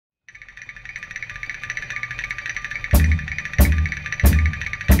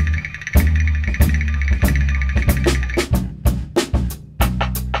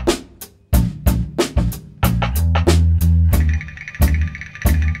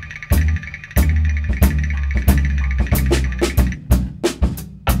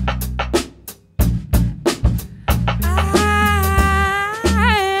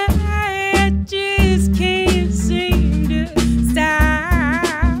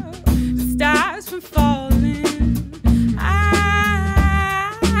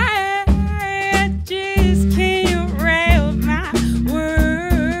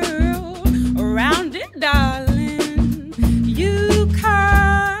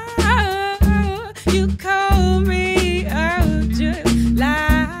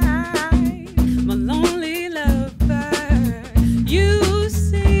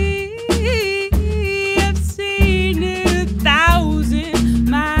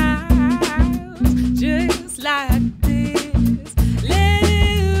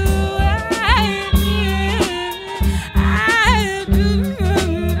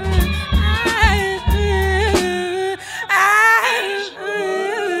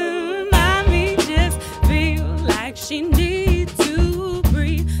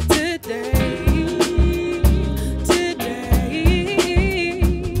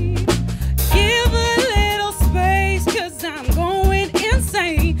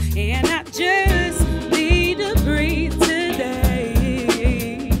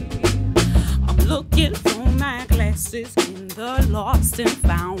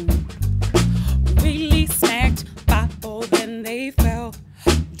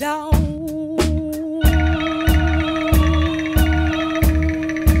down.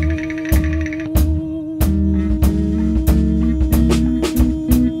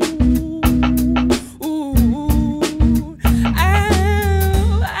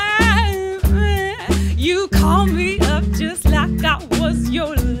 You call me up just like I was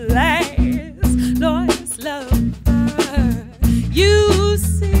your last lost lover. You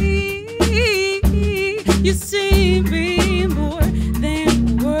see me more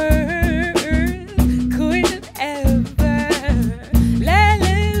than words could ever.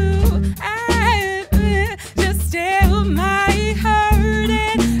 Just tell my heart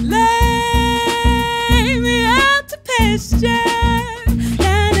and lay me out to pasture.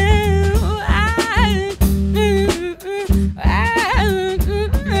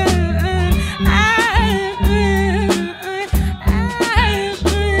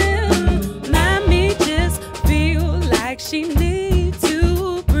 She needs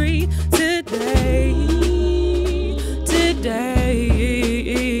to breathe today.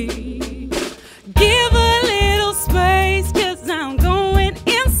 Give a little space, 'cause I'm going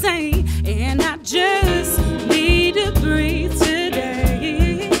insane, and I just need to breathe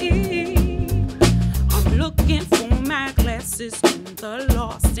today. I'm looking for my glasses in the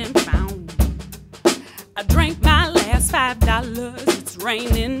lost and found. I drank my last $5, it's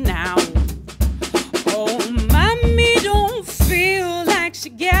raining now. Oh, mommy don't feel like she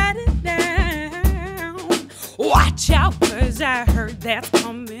got it down. Watch out, 'cause I heard that's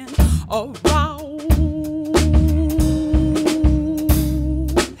coming around.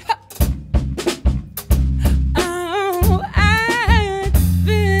 Oh, I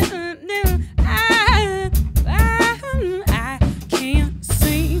can't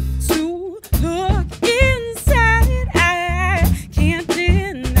seem to look inside. I can't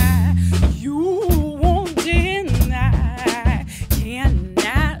deny you.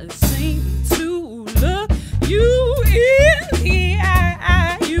 Cannot seem to look you in the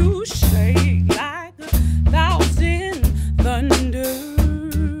eye. You shake like 1,000 thunders.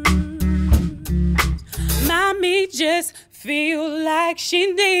 Mommy just feel like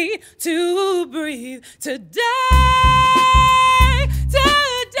she need to breathe today.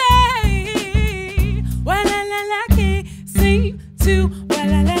 Well, I can't seem to. Well,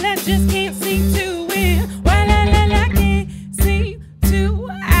 I just can't seem to win. Well, I can't seem to.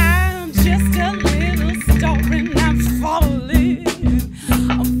 I'm just a little star and I'm falling.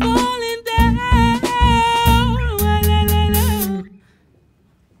 I'm falling down. Well,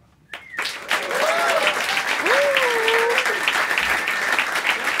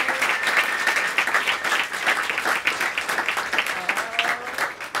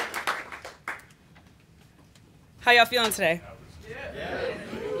 How y'all feeling today?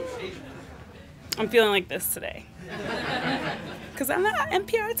 I'm feeling like this today. Because I'm at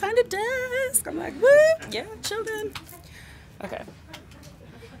NPR time to desk. I'm like, woo, yeah, children. Okay.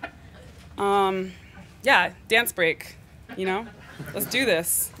 Yeah, dance break, you know? Let's do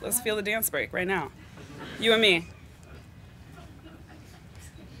this. Let's feel the dance break right now. You and me.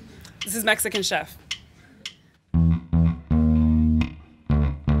 This is Mexican Chef.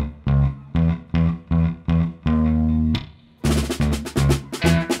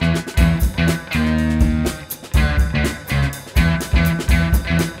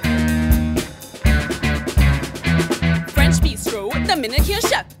 Dominican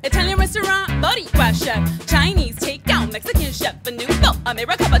chef, Italian restaurant, Boricua chef, Chinese takeout, Mexican chef, a new boat,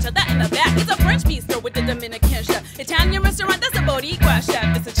 America, bachata in the back. It's a French bistro with the Dominican chef, Italian restaurant, that's a Boricua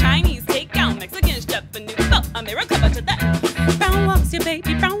chef. It's a Chinese takeout, Mexican chef, a new boat, America, bachata. Brown walks your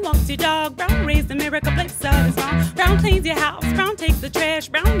baby, brown walks your dog, brown raised America, place all is wrong. Brown cleans your house, brown takes the trash,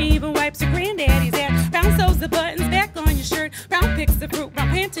 brown even wipes your granddaddy's ass. Brown sews the buttons back on your shirt, brown picks the fruit, brown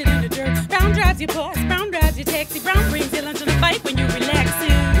plants it in the dirt. Brown drives your bus, brown drives your taxi, brown brings your lunch on the bike when you're relaxing.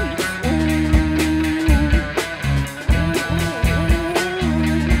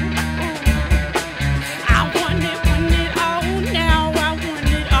 I want it all now, I want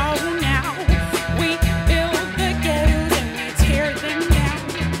it all now. We build the ghettos and we tear them down.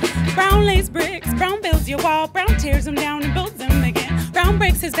 Brown lays bricks, brown builds your wall, brown tears them down and builds them again. Brown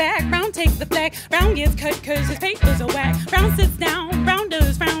breaks his back, brown takes the flag, brown gets cut 'cause his papers are whack. Brown sits down, brown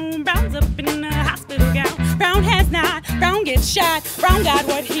does frown, brown's up in a hospital gown. Brown has not, brown gets shot, brown got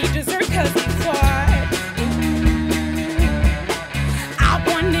what he deserved 'cause he fought. I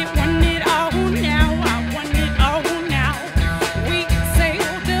want it all now, I want it all now. We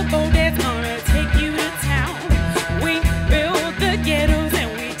sail the boat that's gonna take you to town. We build the ghettos and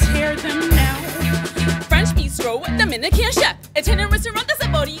we tear them down. French bistro, Dominican chef, Italian restaurant, that's a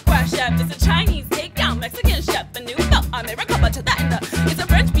Boricua chef. It's a Chinese takeout, Mexican chef, a new boat, America, bachata in the. It's a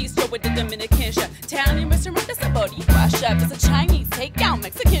French bistro. chef. It's a Chinese takeout,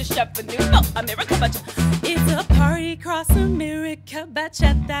 Mexican chef, a new American bachata. It's a party across America,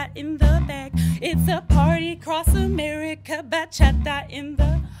 bachata in the bag. It's a party across America, bachata in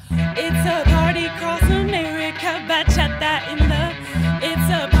the. It's a party across America, bachata in the. It's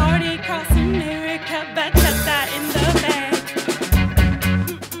a party across America, bachata in the bag.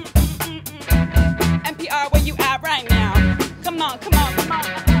 NPR, where you at right now? Come on, come on, come on.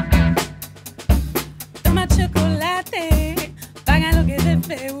 Toma chocolate, págalo que te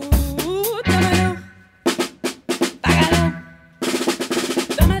feo. Tómalo, págalo.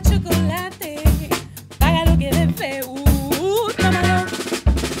 Toma chocolate, págalo que te feo. Tómalo,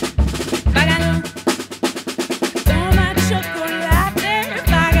 págalo. Toma chocolate,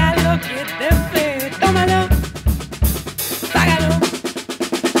 págalo que te feo. Tómalo, págalo.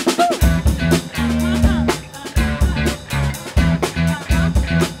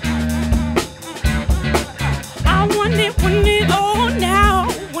 I want it all now.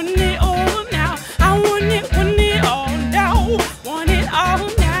 Want it all now. I want it all now. Want it all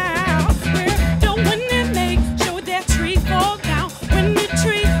now. We're the one that make sure that tree fall down. When the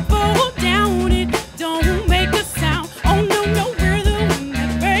tree fall down, it don't make a sound. Oh no, no, we're the one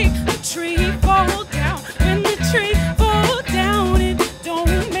that make the tree fall down. When the tree fall down, it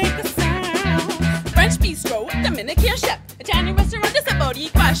don't make a sound. French bistro, Dominican chef, Italian restaurant, it's a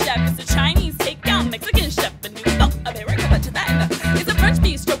Boricua chef. It's a Chinese takeout, Mexican chef, a new American bachata. It's a French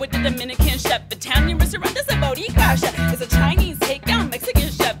bistro with the Dominican chef, Italian restaurant, it's a Boricua chef. It's a Chinese takeout, Mexican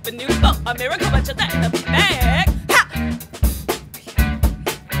chef, a new American bachata in the bag. Ha!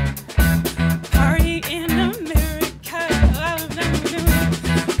 Party in America.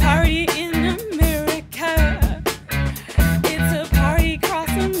 Party in America. It's a party across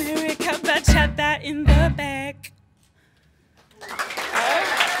America. Bachata in the back.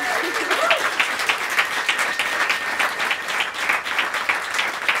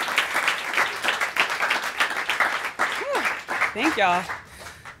 Thank y'all.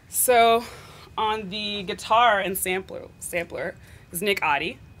 So, on the guitar and sampler is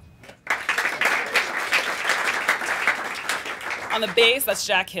Niki. On the bass, that's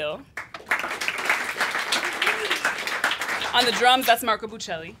Jack Hill. On the drums, that's Marco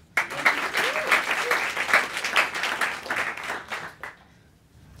Buccelli.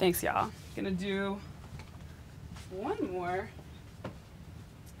 Thanks, y'all. Gonna do one more.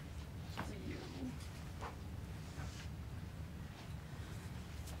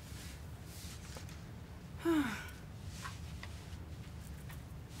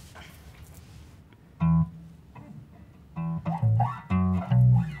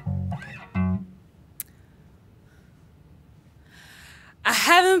 I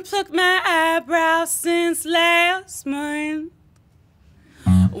haven't plucked my eyebrows since last month.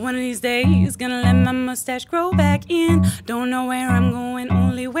 One of these days, gonna let my mustache grow back in. Don't know where I'm going,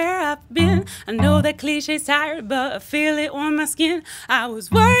 only where I've been. I know that cliche's tired, but I feel it on my skin. I was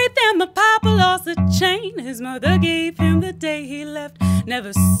worried that my papa lost the chain his mother gave him the day he left.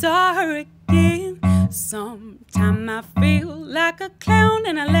 Never saw her again. Sometimes I feel like a clown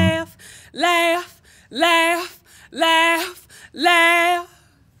and I laugh, laugh, laugh, laugh, laugh.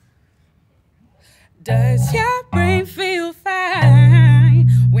 Does your brain feel fine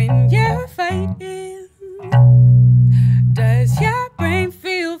when you're fighting? Does your brain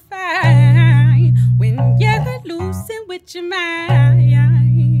feel fine when you're losing with your mind?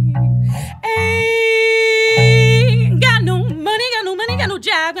 Ain't got no money, got no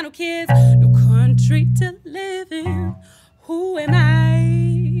job, got no kids, no country to live in. Who am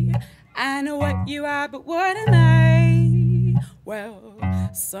I? I know what you are, but what am I? Well,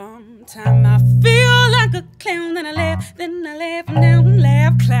 sometimes I feel like a clown, then I laugh, and now I'm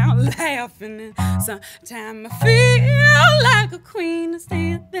laugh, clown, laughing. And sometimes I feel like a queen, I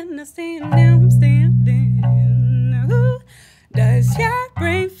stand, then I stand, now I'm standing. Ooh, does your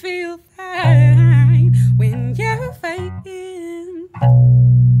brain feel fine when you're fighting?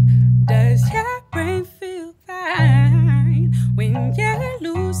 Does your brain feel fine when you're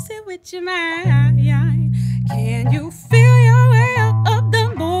losing with your mind? Can you feel your way out of the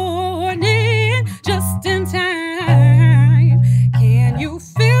morning just in time? Can you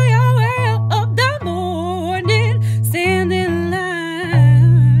feel your way out of the morning? Stand in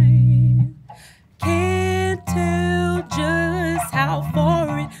line. Can't tell just how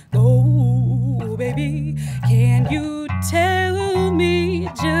far it goes, baby. Can you tell me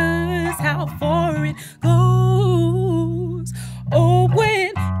just how far it goes? Oh,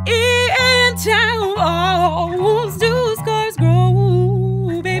 when in town, all who's do's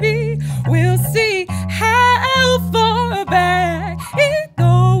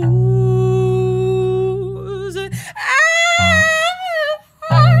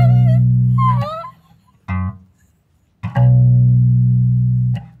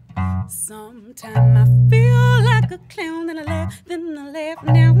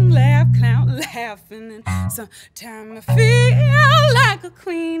laughing, and sometimes I feel like a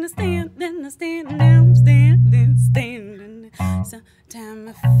queen. I'm standing, now I'm standing.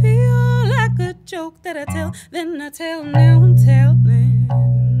 Sometimes I feel like a joke that I tell, then I tell, now I'm telling.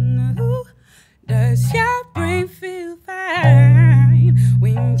 Ooh, does your brain feel fine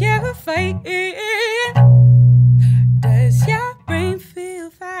when you're fighting? Does your brain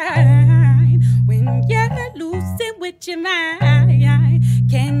feel fine when you're losing with your mind?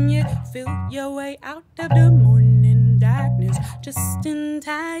 Can you feel your way out of the morning darkness just in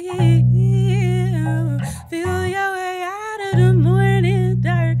time? Feel your way out of the morning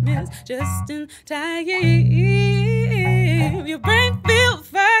darkness just in time. Your brain feels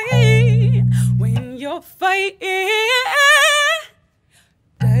fine when you're fighting.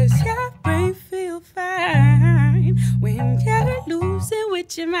 Does your brain feel fine when you're losing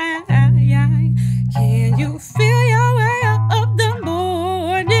with your mind? Can you feel your way out of the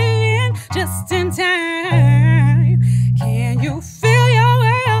morning just in time? Can you feel your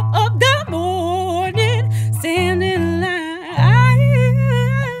way out of the morning standing in line?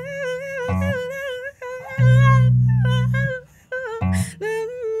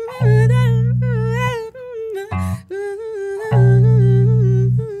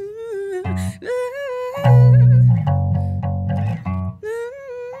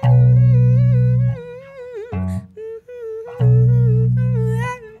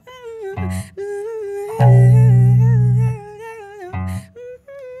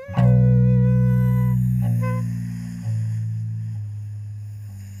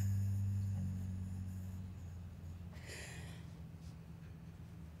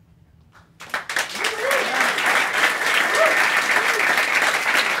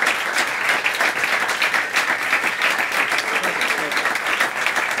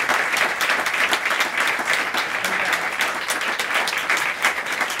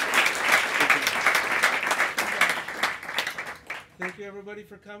 Thank you, everybody,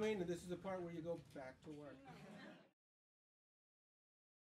 for coming. And this is the part where you go back to work.